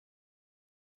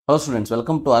Hello students,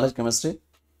 welcome to RHchemistry.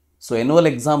 So annual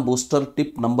exam booster tip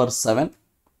number 7.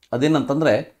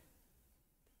 ಅದೇನಂತಂದ್ರೆ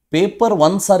paper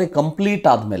ಒಂದು ಸಾರಿ complete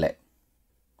ಆದಮೇಲೆ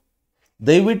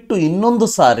ದಯವಿಟ್ಟು ಇನ್ನೊಂದು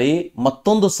ಸಾರಿ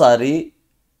ಮತ್ತೊಂದು sorry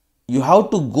you have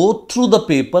to go through the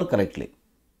paper correctly.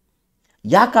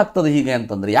 ಯಾಕೆ ಆಗ್ತದೆ ಹೀಗೆ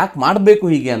ಅಂತಂದ್ರೆ, ಯಾಕೆ ಮಾಡಬೇಕು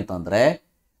ಹೀಗೆ ಅಂತಂದ್ರೆ,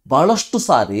 ಬಹಳಷ್ಟು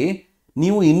ಸಾರಿ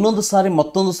ನೀವು ಇನ್ನೊಂದು ಸಾರಿ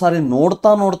ಮತ್ತೊಂದು ಸಾರಿ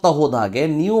ನೋಡ್ತಾ ಹೋದ ಹಾಗೆ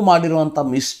ನೀವು ಮಾಡಿರುವಂಥ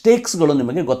ಮಿಸ್ಟೇಕ್ಸ್ಗಳು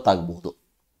ನಿಮಗೆ ಗೊತ್ತಾಗಬಹುದು.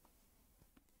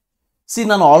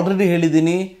 ನಾನು ಆಲ್ರೆಡಿ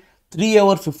ಹೇಳಿದ್ದೀನಿ, 3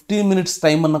 hours 15 minutes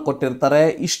ಟೈಮನ್ನು ಕೊಟ್ಟಿರ್ತಾರೆ.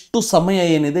 ಇಷ್ಟು ಸಮಯ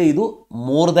ಏನಿದೆ ಇದು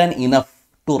more than enough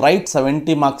to right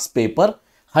 70 marks paper.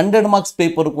 100 marks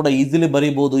paper ಕೂಡ ಈಸಿಲಿ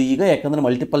ಬರೀಬಹುದು ಈಗ, ಯಾಕಂದರೆ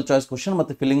ಮಲ್ಟಿಪಲ್ ಚಾಯ್ಸ್ ಕ್ವಶನ್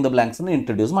ಮತ್ತು ಫಿಲ್ಲಿಂಗ್ ದ ಬ್ಲ್ಯಾಂಕ್ಸನ್ನು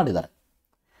ಇಂಟ್ರೊಡ್ಯೂಸ್ ಮಾಡಿದ್ದಾರೆ.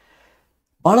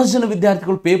 ಬಹಳಷ್ಟು ಜನ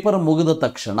ವಿದ್ಯಾರ್ಥಿಗಳು ಪೇಪರ್ ಮುಗಿದ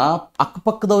ತಕ್ಷಣ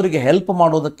ಅಕ್ಕಪಕ್ಕದವರಿಗೆ ಹೆಲ್ಪ್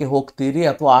ಮಾಡೋದಕ್ಕೆ ಹೋಗ್ತೀರಿ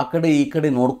ಅಥವಾ ಆ ಕಡೆ ಈ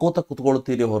ಕಡೆ ನೋಡ್ಕೋತಾ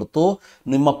ಕುತ್ಕೊಳ್ತೀರಿ ಹೊರತು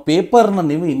ನಿಮ್ಮ ಪೇಪರ್ನ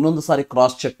ನೀವು ಇನ್ನೊಂದು ಸಾರಿ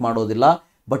ಕ್ರಾಸ್ ಚೆಕ್ ಮಾಡೋದಿಲ್ಲ.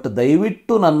 ಬಟ್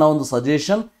ದಯವಿಟ್ಟು ನನ್ನ ಒಂದು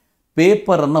suggestion,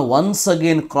 ಪೇಪರನ್ನು once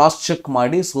again cross check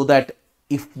ಮಾಡಿ, so that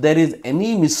if there is any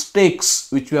mistakes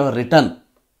which you have return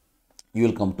you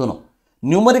will come to know.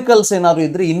 Numericals ಏನಾದ್ರು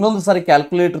ಇದ್ದರೆ ಇನ್ನೊಂದು ಸಾರಿ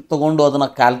ಕ್ಯಾಲ್ಕುಲೇಟರ್ ತೊಗೊಂಡು ಅದನ್ನು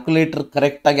ಕ್ಯಾಲ್ಕುಲೇಟರ್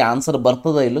ಕರೆಕ್ಟಾಗಿ ಆನ್ಸರ್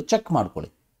ಬರ್ತದೋ ಇಲ್ಲೋ ಚೆಕ್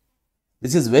ಮಾಡ್ಕೊಳ್ಳಿ.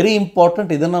 This is very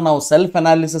important. ಇದನ್ನು ನಾವು ಸೆಲ್ಫ್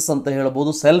ಅನಾಲಿಸಿಸ್ ಅಂತ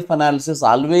ಹೇಳ್ಬೋದು. Self analysis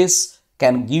always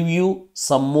can give you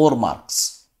some more marks.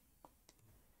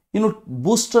 ಇನ್ನು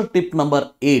booster tip number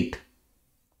 8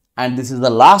 and this is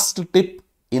the last tip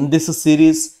in this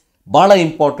series. ಬಹಳ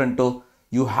important,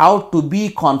 you have to be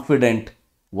confident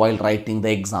while writing the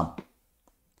exam.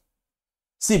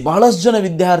 ಬಹಳಷ್ಟು ಜನ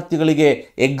ವಿದ್ಯಾರ್ಥಿಗಳಿಗೆ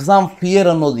exam fear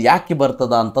ಅನ್ನೋದು ಯಾಕೆ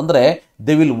ಬರ್ತದ ಅಂತಂದರೆ,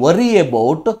 they will worry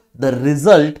about the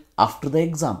result after the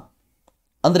exam.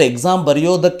 ಅಂದರೆ exam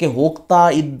ಬರೆಯೋದಕ್ಕೆ ಹೋಗ್ತಾ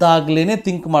ಇದ್ದಾಗಲೇ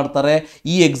ಥಿಂಕ್ ಮಾಡ್ತಾರೆ,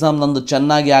 ಈ ಎಕ್ಸಾಮ್ ನಂದು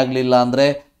ಚೆನ್ನಾಗಿ ಆಗಲಿಲ್ಲ ಅಂದರೆ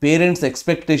ಪೇರೆಂಟ್ಸ್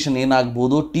ಎಕ್ಸ್ಪೆಕ್ಟೇಷನ್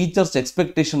ಏನಾಗ್ಬೋದು, ಟೀಚರ್ಸ್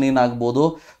ಎಕ್ಸ್ಪೆಕ್ಟೇಷನ್ ಏನಾಗ್ಬೋದು,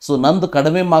 ಸೊ ನಂದು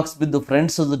ಕಡಿಮೆ ಮಾರ್ಕ್ಸ್ ಬಿದ್ದು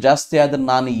ಫ್ರೆಂಡ್ಸದು ಜಾಸ್ತಿ ಆದರೆ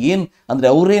ನಾನು ಏನು ಅಂದರೆ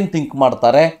ಅವರೇನು ಥಿಂಕ್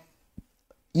ಮಾಡ್ತಾರೆ,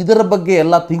 ಇದರ ಬಗ್ಗೆ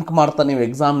ಎಲ್ಲ ಥಿಂಕ್ ಮಾಡ್ತಾ ನೀವು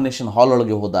ಎಕ್ಸಾಮಿನೇಷನ್ ಹಾಲ್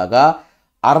ಒಳಗೆ ಹೋದಾಗ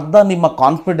ಅರ್ಧ ನಿಮ್ಮ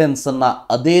ಕಾನ್ಫಿಡೆನ್ಸನ್ನು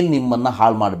ಅದೇ ನಿಮ್ಮನ್ನು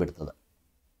ಹಾಳು ಮಾಡಿಬಿಡ್ತದೆ.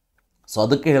 ಸೊ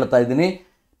ಅದಕ್ಕೆ ಹೇಳ್ತಾ ಇದ್ದೀನಿ,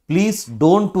 please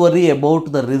don't worry about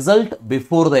the result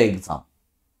before the exam.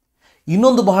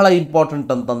 ಇನ್ನೊಂದು ಬಹಳ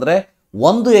ಇಂಪಾರ್ಟೆಂಟ್ ಅಂತಂದರೆ,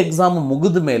 ಒಂದು ಎಕ್ಸಾಮ್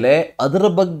ಮುಗಿದ ಮೇಲೆ ಅದರ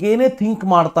ಬಗ್ಗೆನೇ ಥಿಂಕ್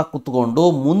ಮಾಡ್ತಾ ಕುತ್ಕೊಂಡು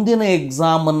ಮುಂದಿನ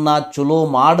ಎಕ್ಸಾಮನ್ನು ಚಲೋ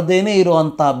ಮಾಡದೇನೆ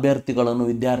ಇರುವಂಥ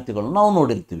ವಿದ್ಯಾರ್ಥಿಗಳನ್ನು ನಾವು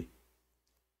ನೋಡಿರ್ತೀವಿ.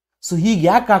 ಸೊ ಹೀಗೆ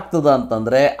ಯಾಕೆ ಆಗ್ತದ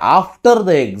ಅಂತಂದರೆ, after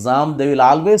the exam they will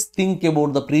always think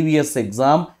about the previous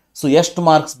exam. So ಎಷ್ಟು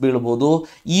ಮಾರ್ಕ್ಸ್ ಬೀಳ್ಬೋದು,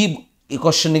 ಈ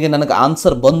ಕ್ವಶನ್ಗೆ ನನಗೆ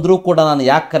ಆನ್ಸರ್ ಬಂದರೂ ಕೂಡ ನಾನು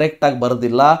ಯಾಕೆ ಕರೆಕ್ಟಾಗಿ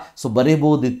ಬರೋದಿಲ್ಲ, ಸೊ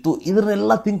ಬರೀಬಹುದಿತ್ತು,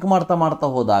 ಇದನ್ನೆಲ್ಲ ಥಿಂಕ್ ಮಾಡ್ತಾ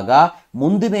ಹೋದಾಗ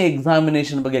ಮುಂದಿನ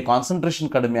ಎಕ್ಸಾಮಿನೇಷನ್ ಬಗ್ಗೆ ಕಾನ್ಸಂಟ್ರೇಷನ್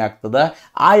ಕಡಿಮೆ ಆಗ್ತದೆ.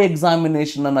 ಆ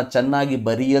ಎಕ್ಸಾಮಿನೇಷನನ್ನು ಚೆನ್ನಾಗಿ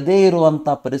ಬರೆಯದೇ ಇರುವಂಥ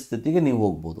ಪರಿಸ್ಥಿತಿಗೆ ನೀವು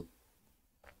ಹೋಗ್ಬೋದು.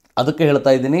 ಅದಕ್ಕೆ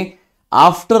ಹೇಳ್ತಾ ಇದ್ದೀನಿ,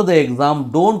 after the exam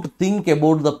don't think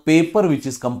about the paper which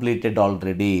is completed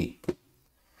already.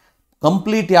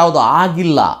 Complete ಯಾವುದು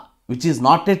ಆಗಿಲ್ಲ, which is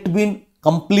not at bean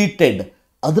completed,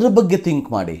 ಅದರ ಬಗ್ಗೆ ಥಿಂಕ್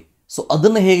ಮಾಡಿ. ಸೊ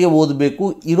ಅದನ್ನು ಹೇಗೆ ಓದಬೇಕು,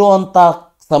 ಇರೋವಂಥ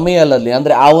ಸಮಯದಲ್ಲಿ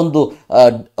ಅಂದರೆ ಆ ಒಂದು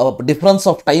ಡಿಫ್ರೆನ್ಸ್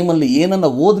ಆಫ್ ಟೈಮಲ್ಲಿ ಏನನ್ನು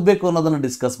ಓದಬೇಕು ಅನ್ನೋದನ್ನು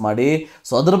ಡಿಸ್ಕಸ್ ಮಾಡಿ.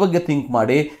 ಸೊ ಅದರ ಬಗ್ಗೆ ಥಿಂಕ್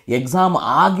ಮಾಡಿ. ಎಕ್ಸಾಮ್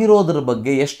ಆಗಿರೋದ್ರ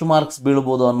ಬಗ್ಗೆ ಎಷ್ಟು ಮಾರ್ಕ್ಸ್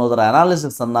ಬೀಳ್ಬೋದು ಅನ್ನೋದರ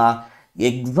ಅನಾಲಿಸಿಸನ್ನು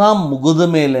ಎಕ್ಸಾಮ್ ಮುಗಿದ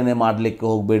ಮೇಲೇ ಮಾಡಲಿಕ್ಕೆ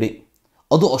ಹೋಗಬೇಡಿ.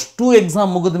 ಅದು ಅಷ್ಟು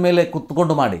ಎಕ್ಸಾಮ್ ಮುಗಿದ ಮೇಲೆ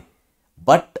ಕುತ್ಕೊಂಡು ಮಾಡಿ.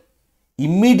 But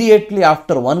immediately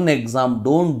after one exam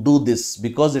don't do this,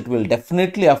 because it will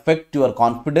definitely affect your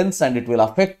confidence and it will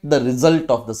affect the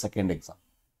result of the second exam.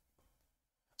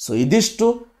 So ಇದಿಷ್ಟು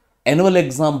ಆ್ಯನ್ಯುವಲ್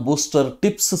ಎಕ್ಸಾಮ್ ಬೂಸ್ಟರ್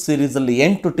ಟಿಪ್ಸ್ ಸೀರೀಸಲ್ಲಿ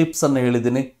 8 ಟಿಪ್ಸನ್ನು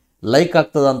ಹೇಳಿದ್ದೀನಿ. Like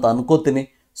ಆಗ್ತದ ಅಂತ ಅನ್ಕೋತೀನಿ.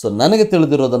 So ನನಗೆ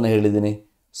ತಿಳಿದಿರೋದನ್ನು ಹೇಳಿದ್ದೀನಿ.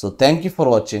 So thank you for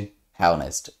watching. Have a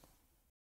nice day.